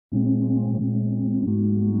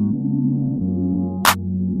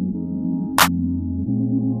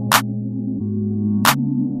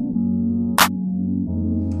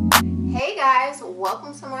guys,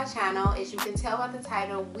 welcome to my channel. As you can tell by the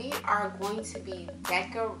title, we are going to be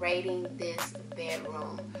decorating this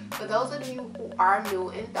bedroom. For those of you who are new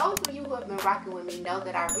and those of you who have been rocking with me know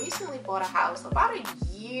that I recently bought a house about a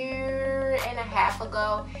year and a half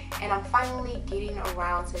ago, and I'm finally getting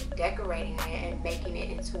around to decorating it and making it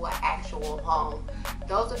into an actual home.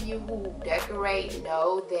 Those of you who decorate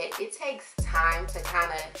know that it takes time to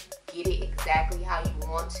kind of get it exactly how you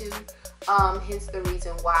want to. Hence the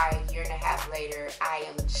reason why a year and a half later I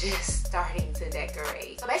am just starting to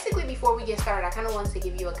decorate. So basically, before we get started, I kind of wanted to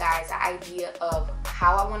give you guys an idea of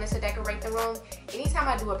how I wanted to decorate the room. Anytime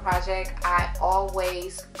I do a project, I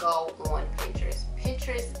always go on Pinterest.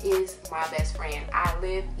 Pinterest is my best friend. I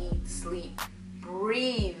live, eat, sleep,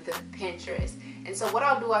 breathe Pinterest. And so what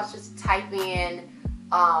I'll do, I'll just type in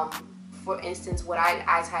for instance, what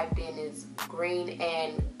I typed in is green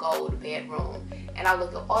and gold bedroom, and I'll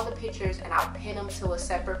look at all the pictures and I'll pin them to a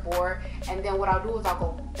separate board. And then what I'll do is I'll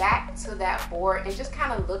go back to that board and just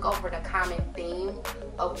kind of look over the common theme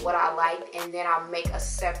of what I liked, and then I'll make a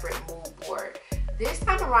separate mood board. This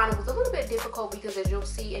time around it was a little bit difficult because, as you'll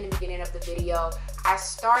see in the beginning of the video, I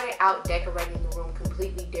started out decorating the room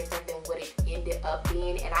completely different than what it ended up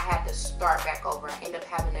being, and I had to start back over. I ended up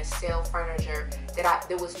having to sell furniture that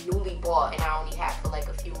was newly bought and I only had for like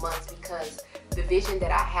a few months because the vision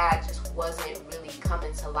that I had just wasn't really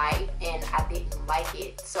coming to life and I didn't like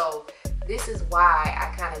it. So this is why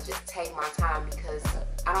I kind of just take my time, because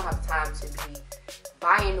I don't have time to be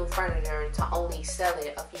buying new furniture to only sell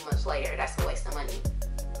it a few months later. That's a waste of money.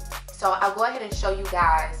 So I'll go ahead and show you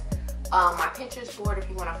guys my Pinterest board. If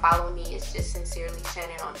you want to follow me, it's just Sincerely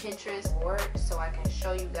Shannon on Pinterest board, so I can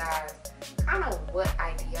show you guys kind of what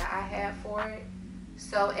idea I have for it.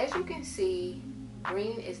 So as you can see,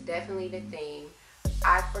 green is definitely the theme.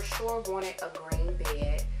 I for sure wanted a green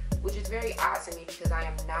bed, which is very odd to me because I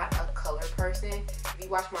am not a color person. If you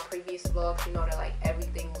watch my previous vlogs, you know that like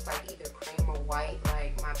everything was like either cream or white,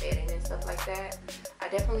 like my bedding and stuff like that. I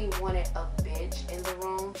definitely wanted a bench in the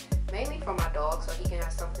room, mainly for my dog so he can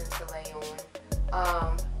have something to lay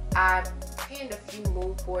on. I pinned a few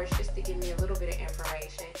mood boards just to give me a little bit of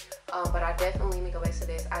information, but I definitely, let me go back to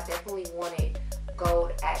this, I definitely wanted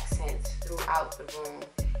gold accents throughout the room.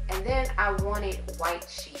 And then I wanted white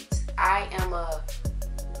sheets. I am a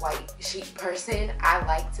white sheet person. I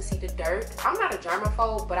like to see the dirt. I'm not a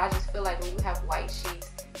germaphobe, but I just feel like when you have white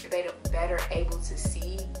sheets, you're better able to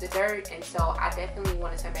see the dirt. And so I definitely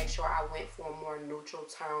wanted to make sure I went for a more neutral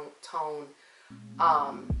tone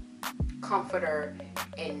comforter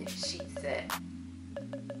and sheet set,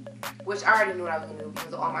 which I already knew what I was gonna do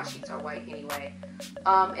because all my sheets are white anyway.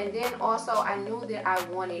 And then also I knew that I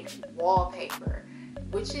wanted wallpaper,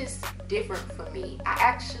 which is different for me. I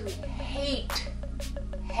actually hate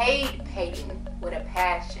painting with a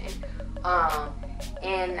passion,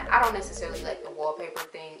 and I don't necessarily like the wallpaper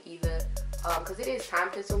thing either, because it is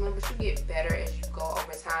time consuming, but you get better as you go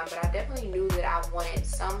over time. But I definitely knew that I wanted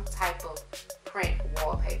some type of print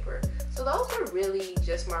wallpaper. So those are really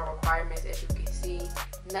just my requirements. As you can see,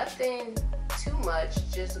 nothing too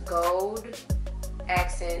much, just gold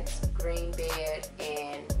accents, green bed,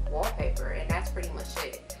 and wallpaper, and that's pretty much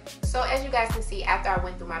it. So as you guys can see, after I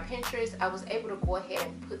went through my Pinterest, I was able to go ahead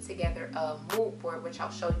and put together a mood board, which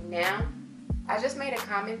I'll show you now. I just made a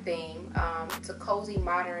common theme. It's a cozy,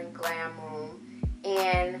 modern, glam room,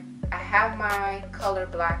 and I have my color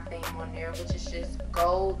block theme on there, which is just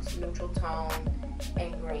gold, neutral tone,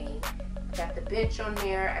 and green. I got the bench on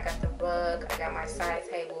there, I got the rug, I got my side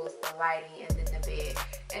tables, the lighting, and then the bed.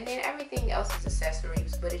 And then everything else is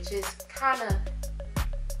accessories, but it just kind of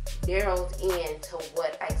narrows in to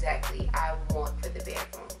what exactly I want for the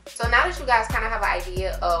bedroom. So now that you guys kind of have an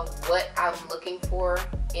idea of what I'm looking for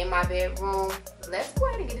in my bedroom, let's go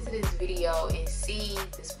ahead and get into this video and see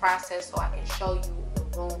this process so I can show you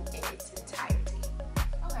the room in its entirety.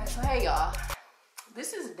 Okay, so hey y'all.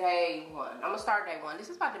 This is day one. I'm gonna start day one. This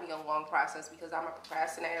is about to be a long process because I'm a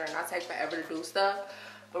procrastinator and I take forever to do stuff.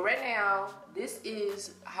 But right now, this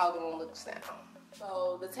is how the room looks now.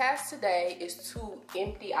 So the task today is to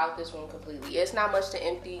empty out this room completely. It's not much to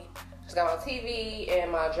empty. Just got my TV and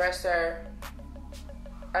my dresser.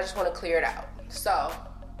 I just want to clear it out. So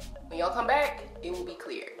when y'all come back, it will be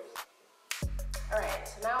cleared. Alright,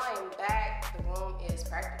 so now I am back. The room is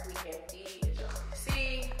practically empty. As y'all can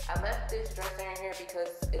see, I left this dresser in here because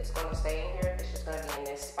it's going to stay in here. It's just going to be in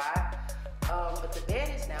this spot. But the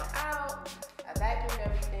bed is now out. I vacuumed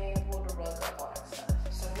everything, pulled the rug up, all that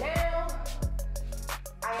stuff. So now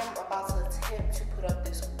I am about to attempt to put up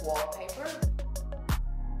this wallpaper.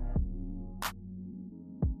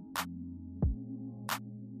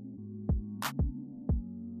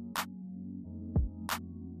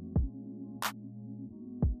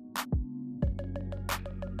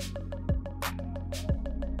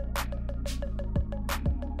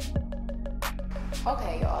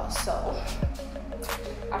 Okay, y'all, so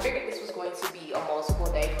I figured this was going to be a multiple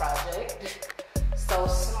day project. So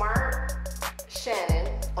Smart Shannon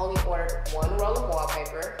only ordered one roll of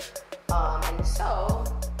wallpaper, and so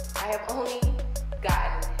I have only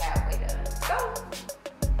gotten halfway done. So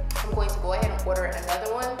I'm going to go ahead and order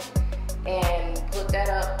another one and put that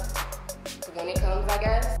up when it comes, I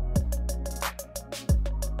guess.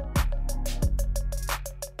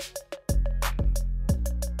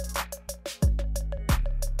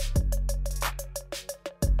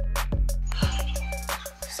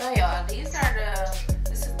 So y'all, this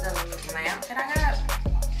is the lamp that I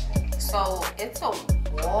got. So it's a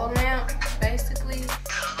wall lamp basically.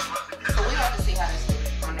 So we have to see how this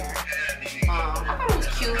looks on there. I thought it was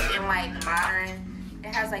cute and like modern.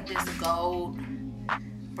 It has like this gold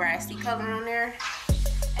brassy color on there.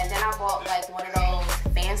 And then I bought like one of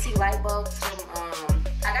those fancy light bulbs from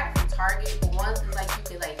I got it from Target, but ones is like you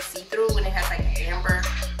could like see through and it has like an amber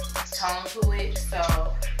tone to it. So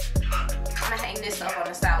I'm gonna hang this up on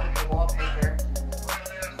the side with the wallpaper.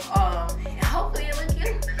 And hopefully it looks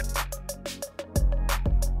cute.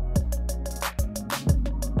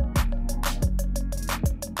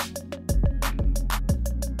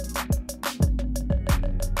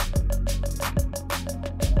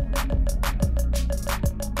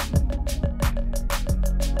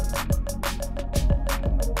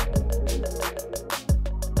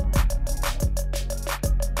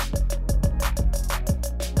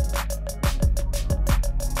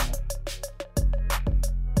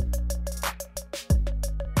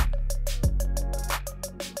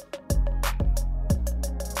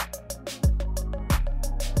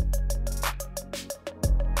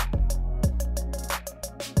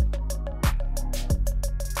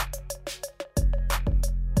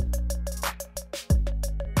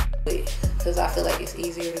 Because I feel like it's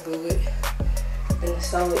easier to glue it than to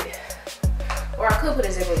sew it. Or I could put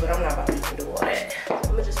a zipper, but I'm not about to even do all that. I'm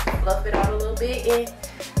gonna just fluff it out a little bit. And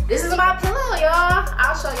this is my pillow, y'all.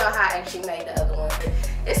 I'll show y'all how I actually made the other one.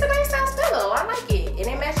 It's a nice size pillow. I like it. And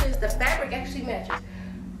it matches, the fabric actually matches.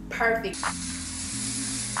 Perfect.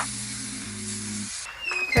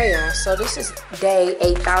 Okay, y'all. So this is day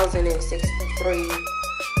 8063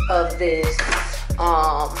 of this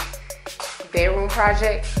bedroom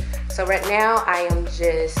project. So right now I am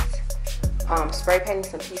just spray painting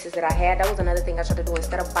some pieces that I had. That was another thing I tried to do.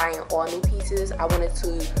 Instead of buying all new pieces, I wanted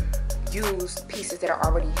to use pieces that I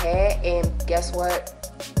already had, and guess what?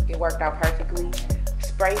 It worked out perfectly.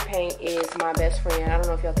 Spray paint is my best friend. I don't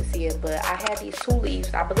know if y'all can see it, but I had these two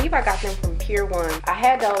leaves. I believe I got them from Pier 1. I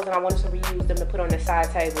had those and I wanted to reuse them to put on the side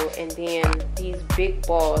table. And then these big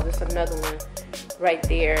balls, it's another one right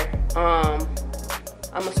there. I'm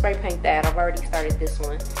gonna spray paint that. I've already started this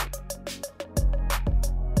one.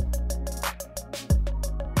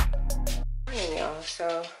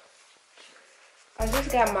 So I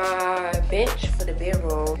just got my bench for the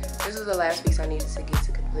bedroom. This is the last piece I needed to get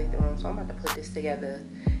to complete the room. So I'm about to put this together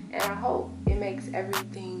and I hope it makes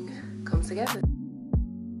everything come together.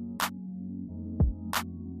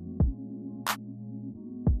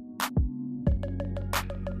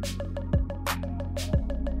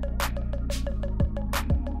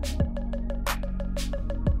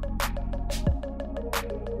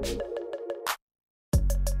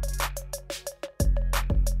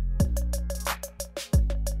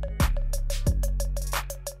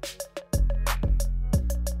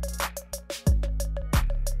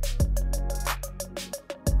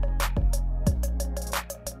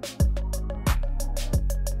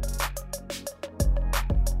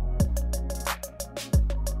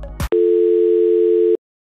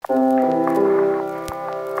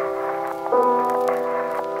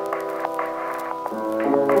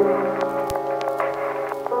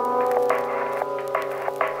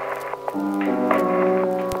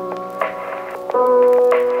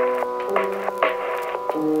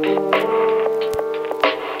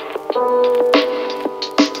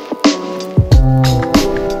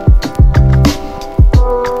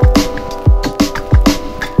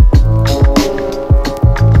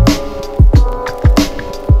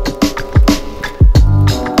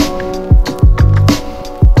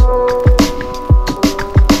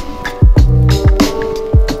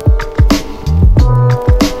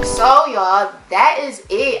 That is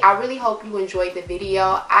it. I really hope you enjoyed the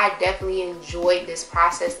video. I definitely enjoyed this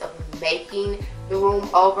process of making the room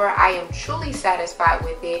over. I am truly satisfied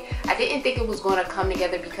with it. I didn't think it was going to come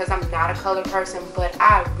together because I'm not a color person, but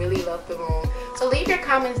I really love the room. So leave your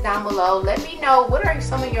comments down below. Let me know, what are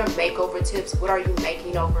some of your makeover tips? What are you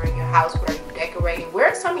making over in your house? What are you decorating? Where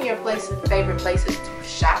are some of your favorite places to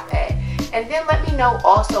shop at? And then let me know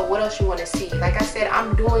also what else you want to see. Like I said,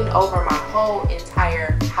 I'm doing over my whole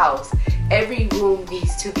entire house. Every room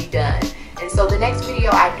needs to be done. And so the next video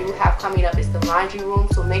I do have coming up is the laundry room.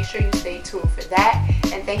 So make sure you stay tuned for that.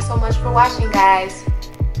 And thanks so much for watching, guys.